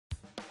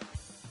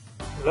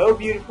Hello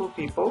beautiful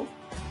people,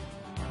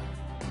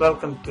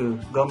 welcome to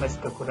Gomez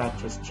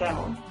Kakuracha's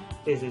channel.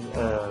 This is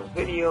a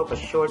video of a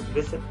short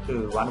visit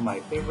to one of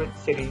my favorite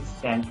cities,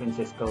 San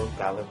Francisco,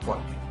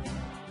 California.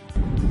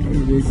 Hey,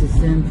 this is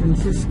San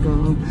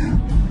Francisco. Get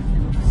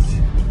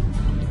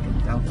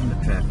down from the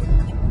traffic.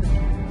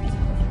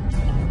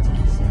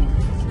 San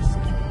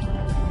Francisco.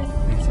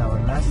 It's our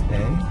last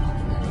day,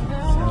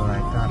 so I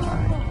thought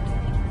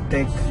I'd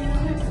take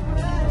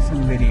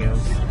some videos.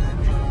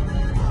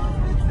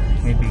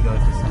 Maybe go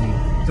to some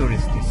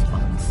touristy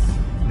spots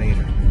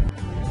later.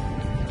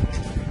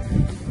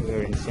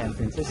 We're in San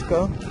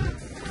Francisco,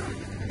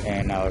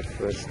 and our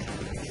first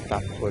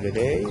stop for the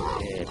day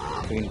is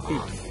Twin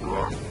Peaks.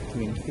 We're at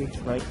Twin Peaks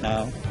right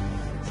now.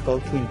 It's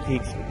called Twin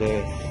Peaks.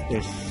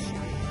 There's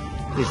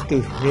these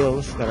two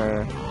hills that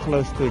are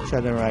close to each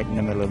other right in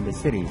the middle of the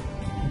city.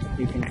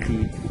 You can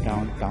see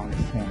downtown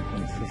San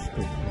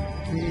Francisco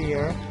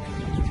here.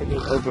 It's a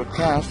little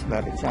overcast,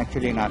 but it's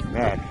actually not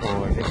bad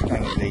for this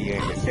time of the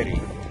year in the city,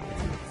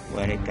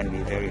 when it can be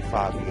very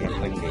foggy and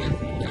windy.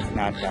 It's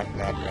not that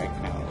bad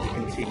right now. You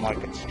can see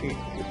Market Street,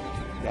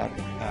 that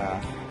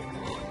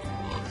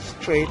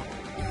straight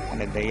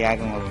on a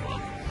diagonal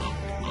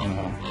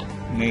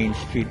main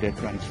street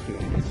that runs through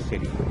the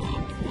city.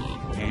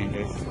 And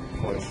there's of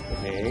course the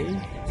bay.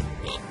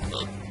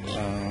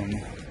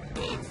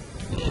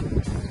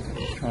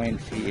 Try and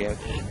see if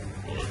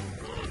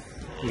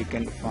we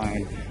can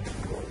find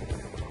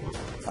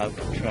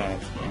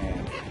Alcatraz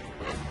and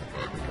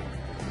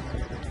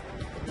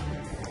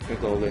the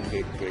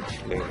Goldengate Bridge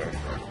later.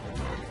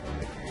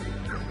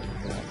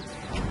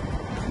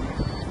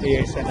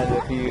 Here's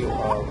another view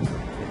of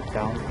the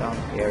downtown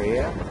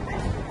area,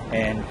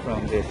 and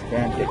from this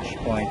vantage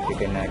point you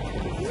can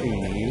actually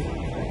see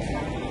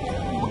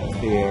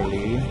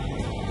clearly,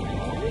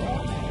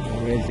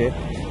 where is it?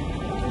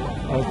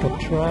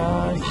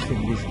 Alcatraz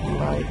should be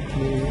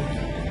slightly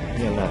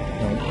left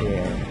right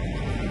there.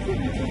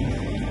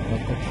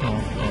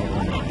 Alcatraz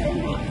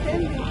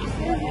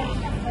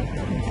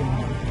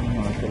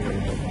I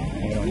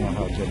don't know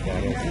how good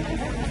that is.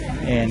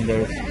 And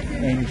there's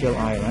Angel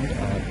Island,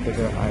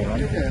 bigger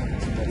island,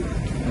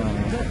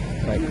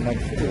 right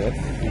next to it,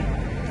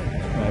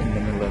 right in the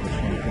middle of the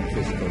San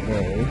Francisco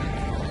Bay.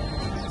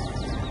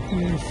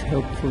 Here's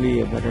hopefully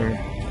a better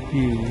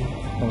view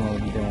of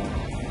the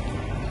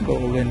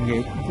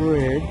Goldengate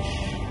Bridge.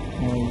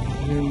 I'll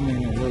zoom in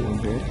a little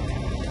bit.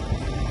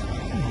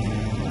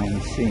 I'm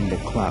seeing the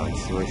clouds.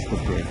 Where's the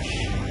bridge?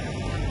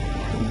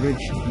 The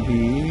bridge should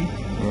be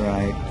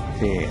right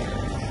there.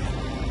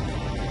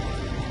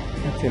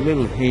 It's a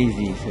little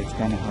hazy, so it's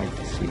kind of hard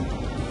to see.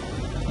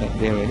 But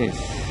there it is.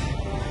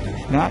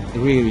 It's not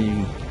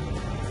really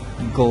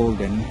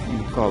golden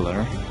in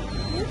color,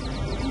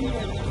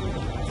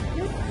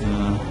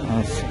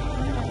 as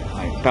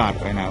I thought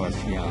when I was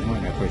young,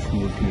 when I first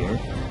moved here.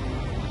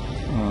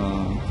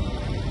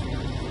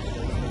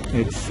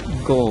 It's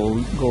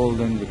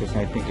golden because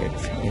I think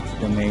it's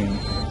the main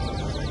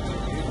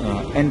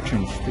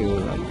entrance to,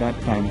 at that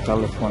time,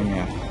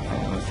 California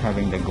was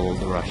having the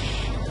gold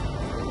rush.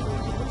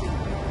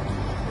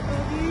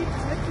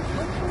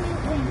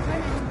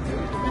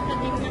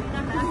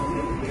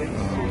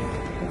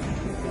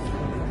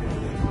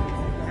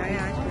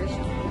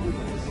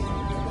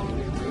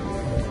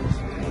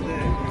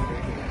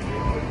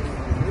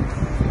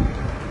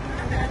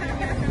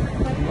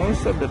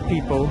 Most of the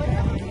people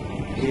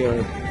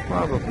here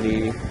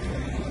probably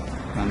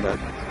on the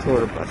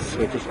tour bus,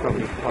 which is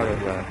probably part of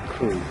the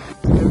cruise.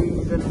 The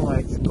reason why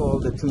it's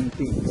called the Twin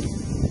Peaks,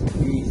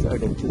 these are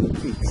the two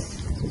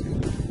peaks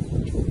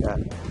that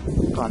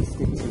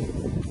constitute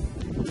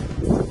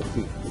the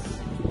peaks.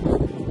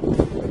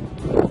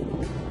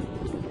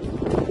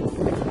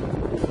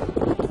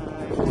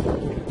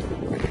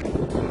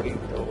 Moving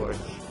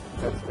towards,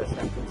 that's the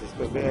San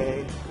Francisco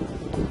Bay.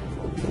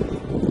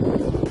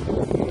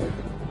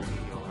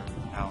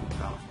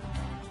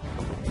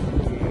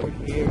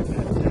 Here at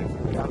the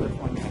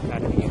California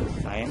Academy of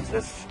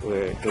Sciences.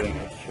 We're doing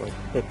a short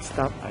pit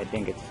stop. I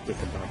think it's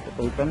just about to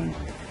open.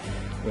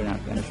 We're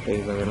not going to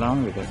stay very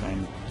long because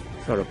I'm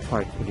sort of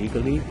parked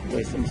illegally.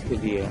 There seems to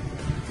be a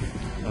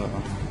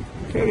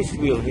Ferris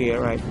wheel here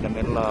right in the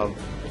middle of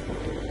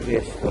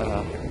this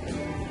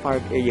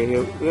park area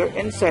here. We're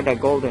inside the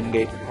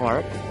Goldengate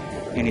Parke,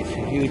 and it's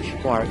a huge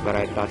park, but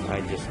I thought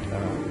I'd just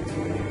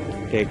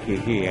take you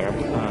here.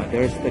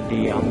 There's the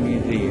DeYoung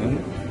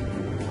Museum.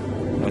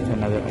 That's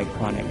another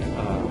iconic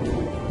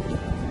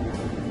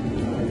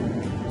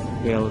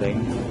building.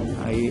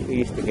 We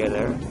used to go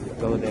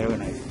there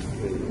when I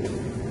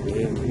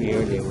lived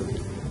here. They would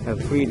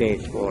have 3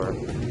 days for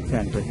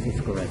San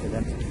Francisco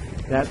residents.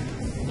 That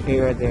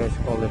area there is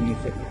called the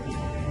Music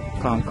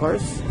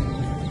Concourse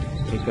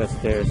because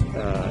they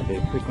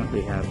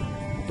frequently have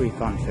free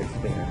concerts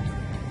there,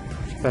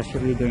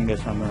 especially during the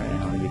summer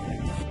and on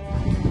weekends.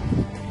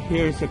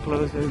 Here's a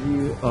closer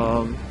view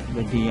of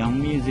the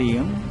DeYoung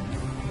Museum.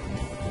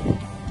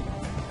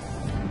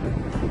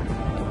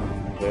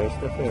 There's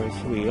the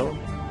Ferris wheel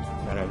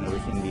that I've never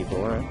seen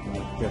before,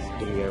 just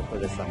here for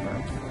the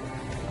summer.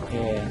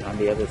 And on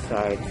the other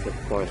side is of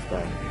course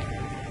the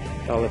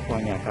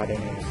California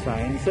Academy of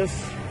Sciences,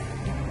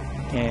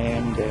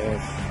 and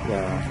there's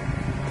the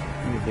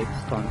music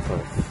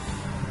Concourse.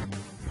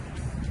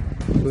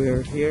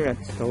 We're here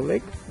at Stow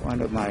Lake,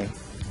 one of my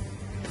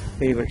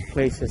favorite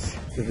places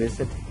to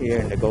visit here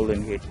in the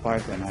Goldengate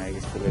Parke. When I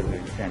used to live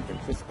in San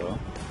Francisco,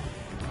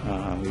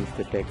 we used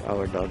to take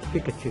our dog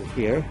Pikachu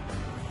here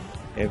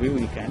every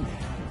weekend.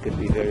 It could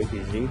be very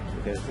busy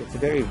because it's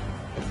very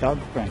dog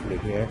friendly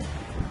here,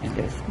 and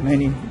there's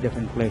many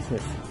different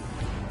places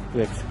to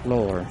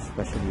explore,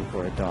 especially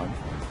for a dog.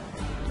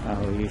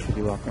 We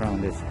usually walk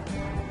around this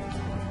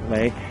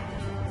lake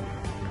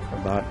for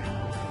about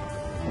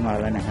 1.5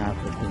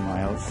 miles or 2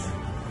 miles.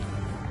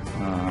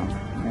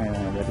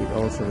 But it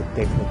also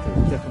takes us to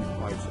different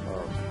parts of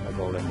the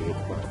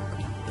Goldengate Parke.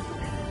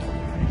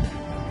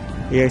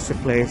 Here's a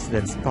place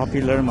that's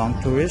popular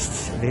among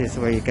tourists. This is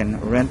where you can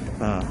rent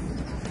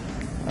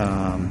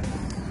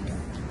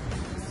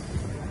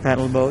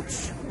paddle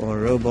boats or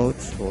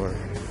rowboats for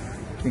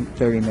I think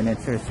 30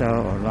 minutes or so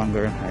or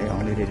longer. I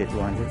only did it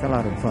once. It's a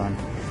lot of fun.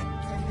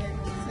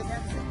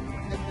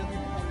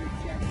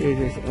 This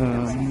is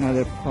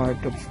another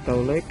part of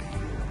Stow Lake.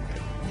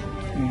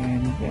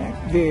 And back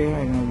there,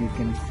 I don't know if you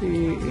can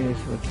see, is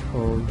what's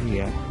called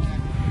the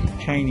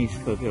Chinese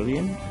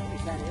Pavilion.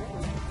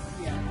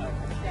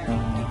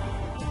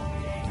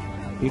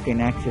 You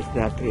can access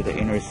that through the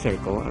inner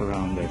circle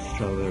around the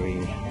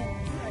Strawberry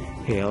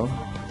Hill.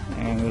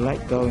 And we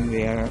like going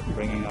there,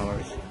 bringing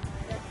a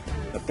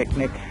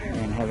picnic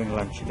and having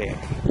lunch there.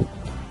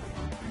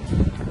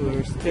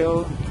 We're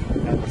still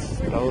at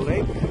Stow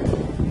Lake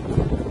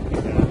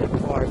in another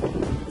part.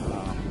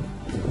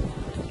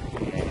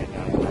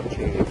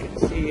 You can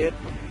see it,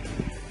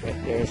 but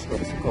there's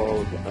what's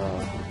called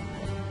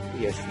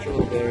the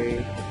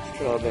Strawberry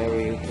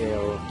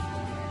Hill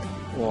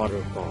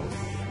waterfalls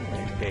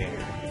right there.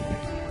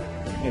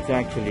 It's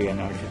actually an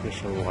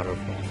artificial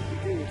waterfall.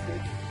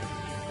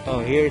 Oh,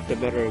 here's a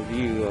better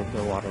view of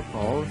the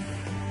waterfalls.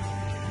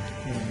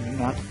 And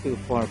not too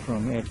far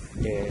from it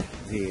is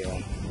the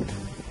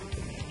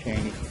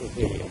Chinese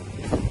Pavilion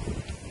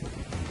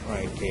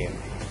right there.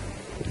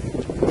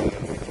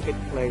 It's a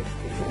good place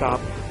to stop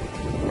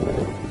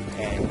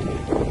and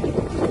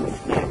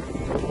snack.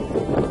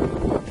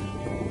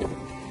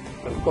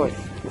 Of course,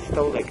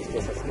 Stow Lake is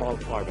just a small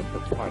part of the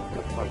park.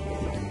 The park is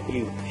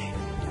huge.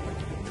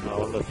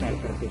 Although San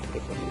Francisco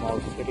is a small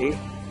city,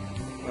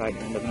 right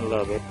in the middle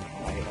of it,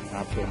 I am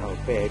not sure how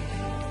big,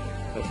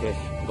 but this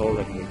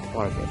Goldengate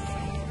Parke is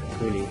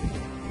really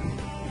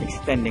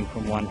extending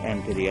from one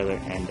end to the other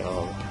end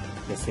of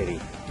the city.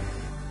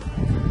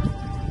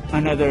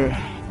 Another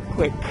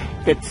quick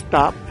pit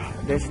stop.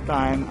 This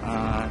time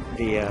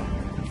the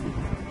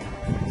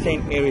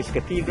St. Mary's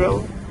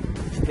Cathedral,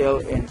 still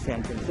in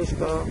San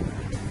Francisco.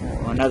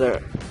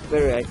 Another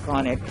very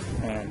iconic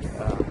and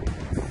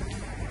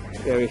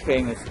very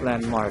famous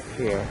landmark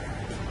here.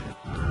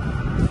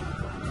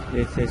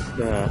 This is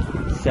the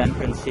San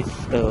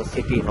Francisco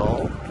City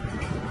Hall.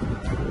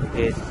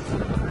 This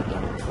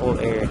whole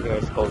area here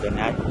is called the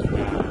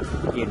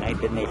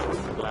United Nations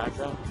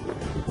Plaza,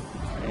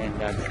 and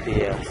that's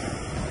the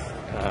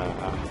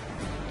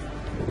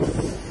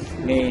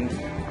main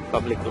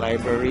public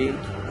library,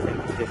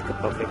 San Francisco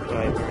Public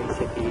Library,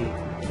 City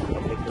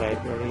Public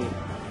Library.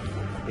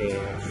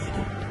 There's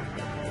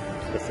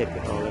the City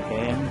Hall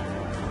again.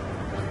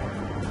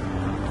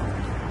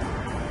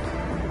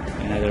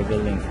 And other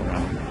buildings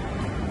around.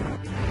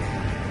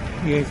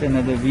 Here's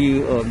another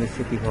view of the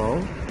City Hall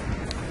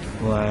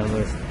while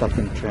we're stuck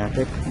in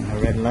traffic on a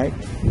red light.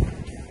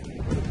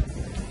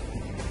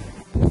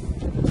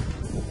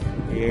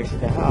 Here's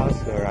the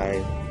house where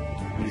I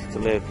used to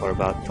live for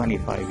about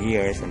 25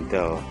 years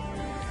until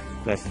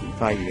less than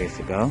 5 years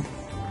ago.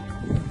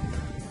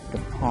 The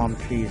palm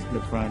trees in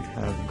the front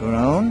have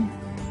grown,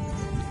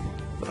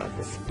 but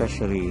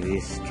especially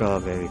these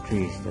strawberry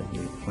trees that we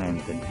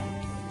planted.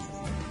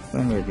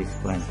 When were these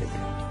planted?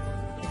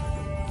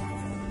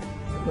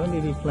 When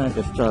did we plant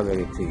the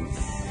strawberry trees?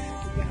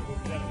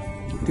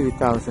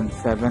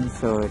 2007,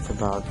 so it's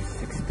about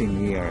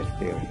 16 years.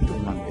 They're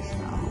humongous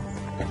now.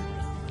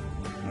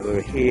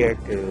 We're here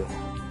to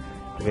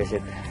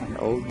visit an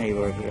old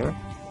neighbor here,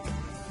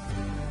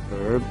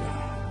 Herb,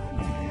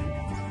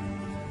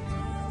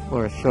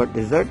 for a short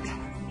dessert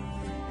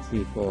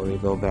before we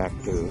go back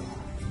to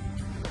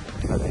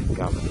Southern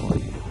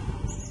California.